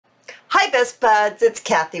Best Buds, it's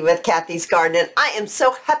Cathy with Cathy's Garden, and I am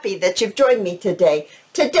so happy that you've joined me today.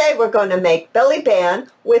 Today we're going to make belly band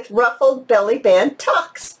with ruffled belly band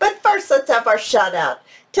tucks. But first, let's have our shout out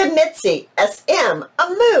to Mitzi, SM,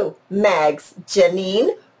 Amu, Mags,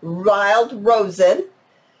 Janine, Wild Rosen,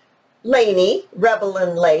 Lainey, Rebel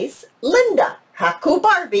and Lace, Linda, Haku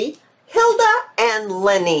Barbie, Hilda, and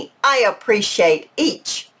Lenny. I appreciate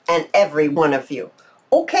each and every one of you.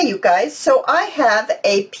 Okay, you guys, so I have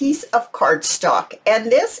a piece of cardstock,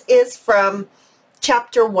 and this is from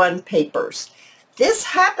Chapter 1 Papers. This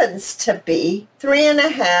happens to be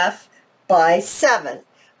 3.5 by 7,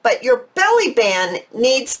 but your belly band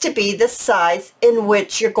needs to be the size in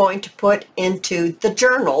which you're going to put into the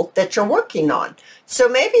journal that you're working on. So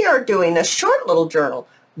maybe you're doing a short little journal,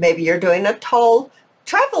 maybe you're doing a tall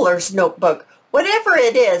traveler's notebook. Whatever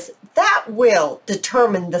it is, that will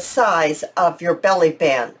determine the size of your belly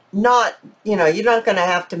band. Not, you're not going to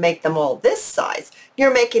have to make them all this size.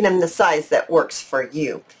 You're making them the size that works for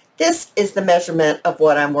you. This is the measurement of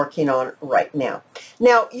what I'm working on right now.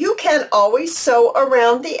 Now, you can always sew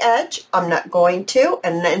around the edge. I'm not going to,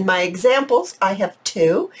 and in my examples, I have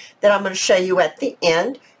 2 that I'm going to show you at the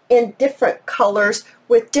end in different colors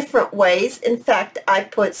with different ways. In fact, I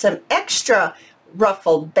put some extra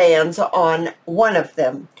ruffled bands on one of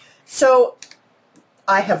them. So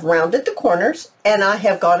I have rounded the corners, and I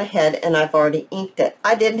have gone ahead and I've already inked it.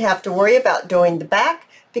 I didn't have to worry about doing the back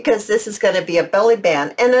because this is going to be a belly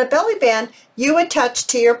band. And a belly band you attach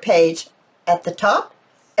to your page at the top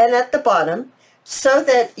and at the bottom so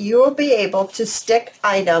that you will be able to stick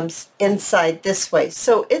items inside this way.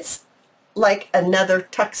 So it's like another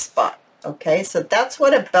tuck spot. Okay, so that's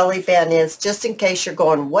what a belly band is, just in case you're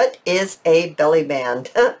going, what is a belly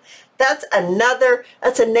band? That's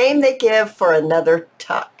a name they give for another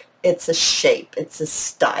tuck. It's a shape, it's a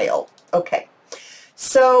style. Okay,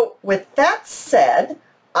 so with that said,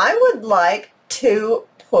 I would like to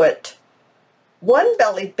put one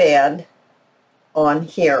belly band on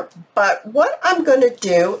here, but what I'm going to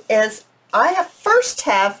do is I first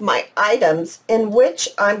have my items in which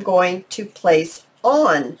I'm going to place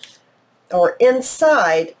on or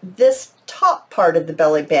inside this top part of the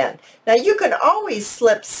belly band. Now you can always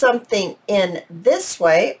slip something in this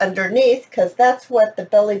way underneath because that's what the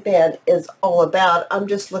belly band is all about. I'm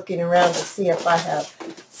just looking around to see if I have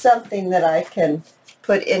something that I can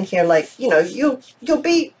put in here, like, you'll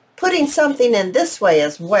be putting something in this way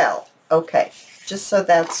as well. Okay, just so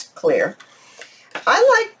that's clear.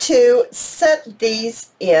 I like to set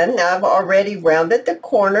these in. I've already rounded the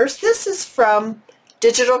corners. This is from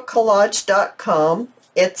digitalcollage.com.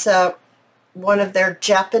 It's one of their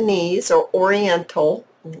Japanese or Oriental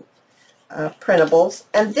printables,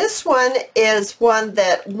 and this one is one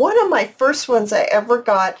of my first ones I ever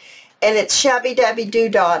got, and it's Shabby Dabby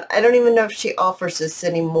Doo-Dot. I don't even know if she offers this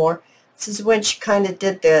anymore. This is when she kind of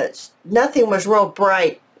did nothing was real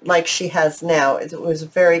bright like she has now. It was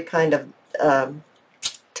very kind of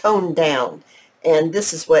toned down, and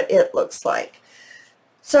this is what it looks like.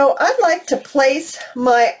 So I'd like to place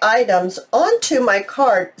my items onto my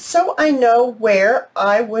card so I know where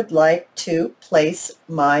I would like to place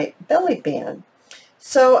my belly band.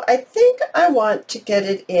 So I think I want to get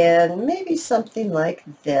it in maybe something like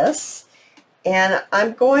this, and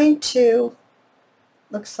I'm going to,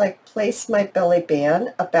 looks like, place my belly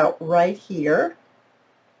band about right here.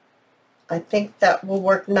 I think that will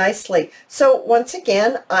work nicely. So once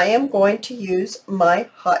again, I am going to use my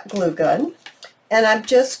hot glue gun. And I'm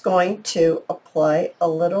just going to apply a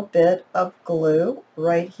little bit of glue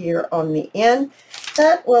right here on the end.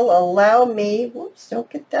 That will allow me, whoops, don't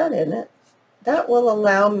get that in it. That will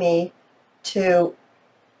allow me to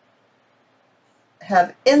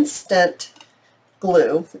have instant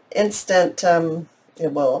glue. Instant,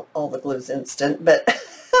 well, all the glue's instant, but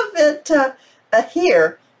have it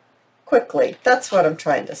adhere quickly. That's what I'm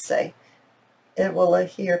trying to say. It will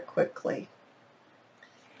adhere quickly.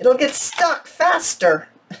 It'll get stuck faster.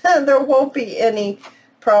 There won't be any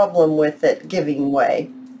problem with it giving way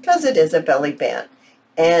because it is a belly band,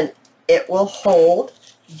 and it will hold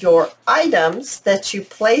your items that you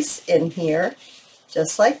place in here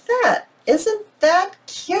just like that. Isn't that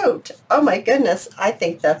cute? Oh my goodness, I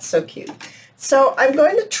think that's so cute. So I'm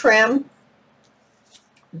going to trim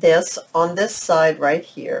this on this side right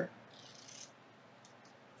here.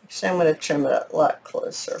 Actually, I'm going to trim it a lot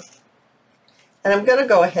closer. And I'm going to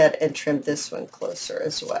go ahead and trim this one closer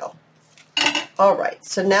as well. All right,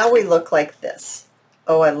 so now we look like this.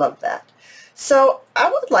 Oh, I love that. So I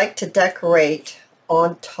would like to decorate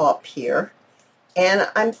on top here, and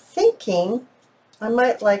I'm thinking I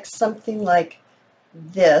might like something like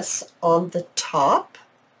this on the top.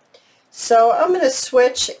 So I'm going to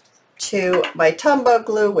switch to my Tombow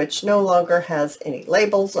glue, which no longer has any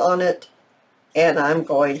labels on it, and I'm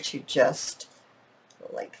going to just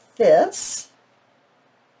go like this.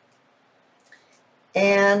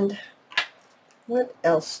 And what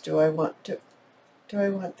else do I want to, do I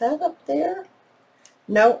want that up there?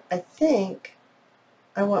 No, I think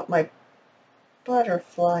I want my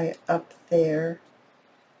butterfly up there.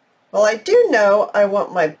 Well, I do know I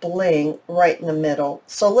want my bling right in the middle,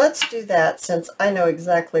 so let's do that since I know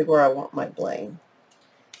exactly where I want my bling.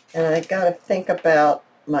 And I got to think about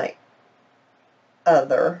my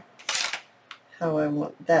other, how I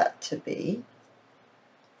want that to be.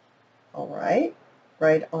 All right,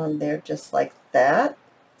 right on there just like that.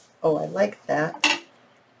 Oh, I like that.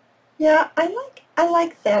 Yeah, I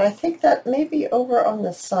like that. I think that maybe over on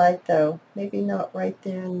the side though, maybe not right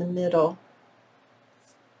there in the middle.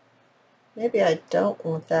 Maybe I don't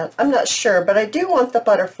want that. I'm not sure, but I do want the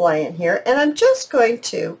butterfly in here, and I'm just going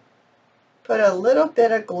to put a little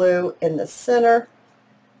bit of glue in the center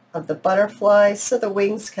of the butterfly so the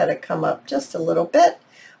wings kind of come up just a little bit.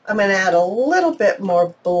 I'm going to add a little bit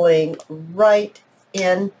more bling right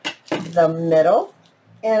in the middle,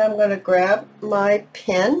 and I'm going to grab my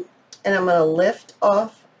pin and I'm going to lift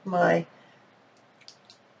off my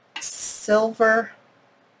silver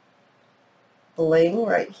bling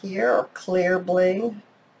right here, or clear bling.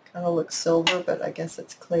 Kind of looks silver, but I guess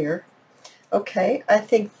it's clear. Okay, I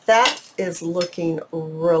think that is looking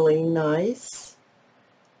really nice.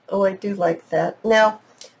 Oh, I do like that. Now,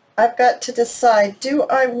 I've got to decide, do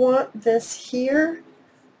I want this here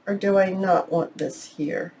or do I not want this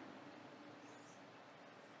here?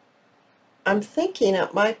 I'm thinking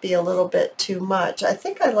it might be a little bit too much. I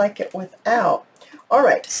think I like it without. All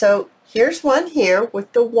right, so here's one here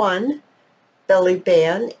with the one belly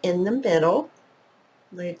band in the middle.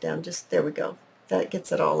 Lay it down, just there we go. That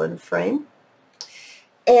gets it all in frame.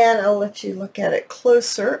 And I'll let you look at it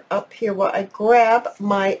closer up here while I grab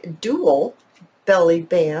my dual belly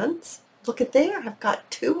bands. Look at there, I've got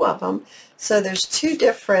two of them. So there's two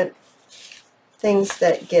different things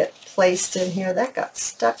that get placed in here. That got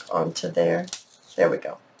stuck onto there. There we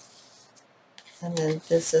go. And then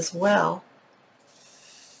this as well.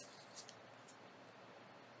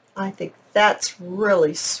 I think that's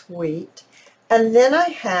really sweet. And then I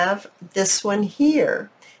have this one here.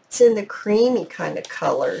 It's in the creamy kind of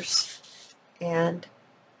colors. And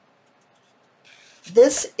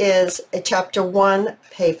this is a chapter 1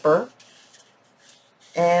 paper.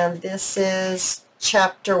 And this is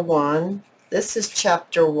chapter 1. This is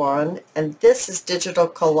chapter 1. And this is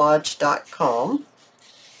digitalcollage.com.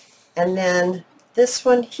 And then this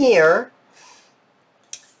one here,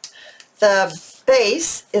 the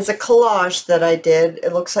base is a collage that I did.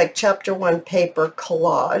 It looks like chapter 1 paper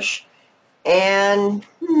collage. And,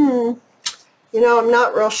 you know, I'm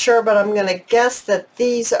not real sure, but I'm going to guess that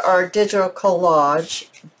these are digital collage.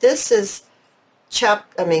 This is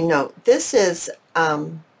this is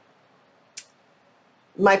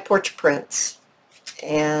My Porch Prints.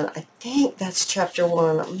 And I think that's chapter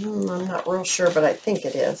 1. I'm not real sure, but I think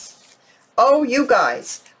it is. Oh, you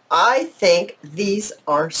guys, I think these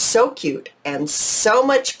are so cute and so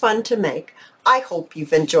much fun to make. I hope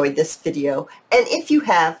you've enjoyed this video, and if you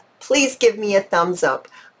have, please give me a thumbs up.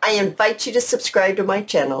 I invite you to subscribe to my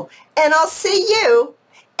channel, and I'll see you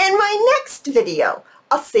in my next video.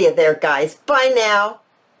 I'll see you there, guys. Bye now.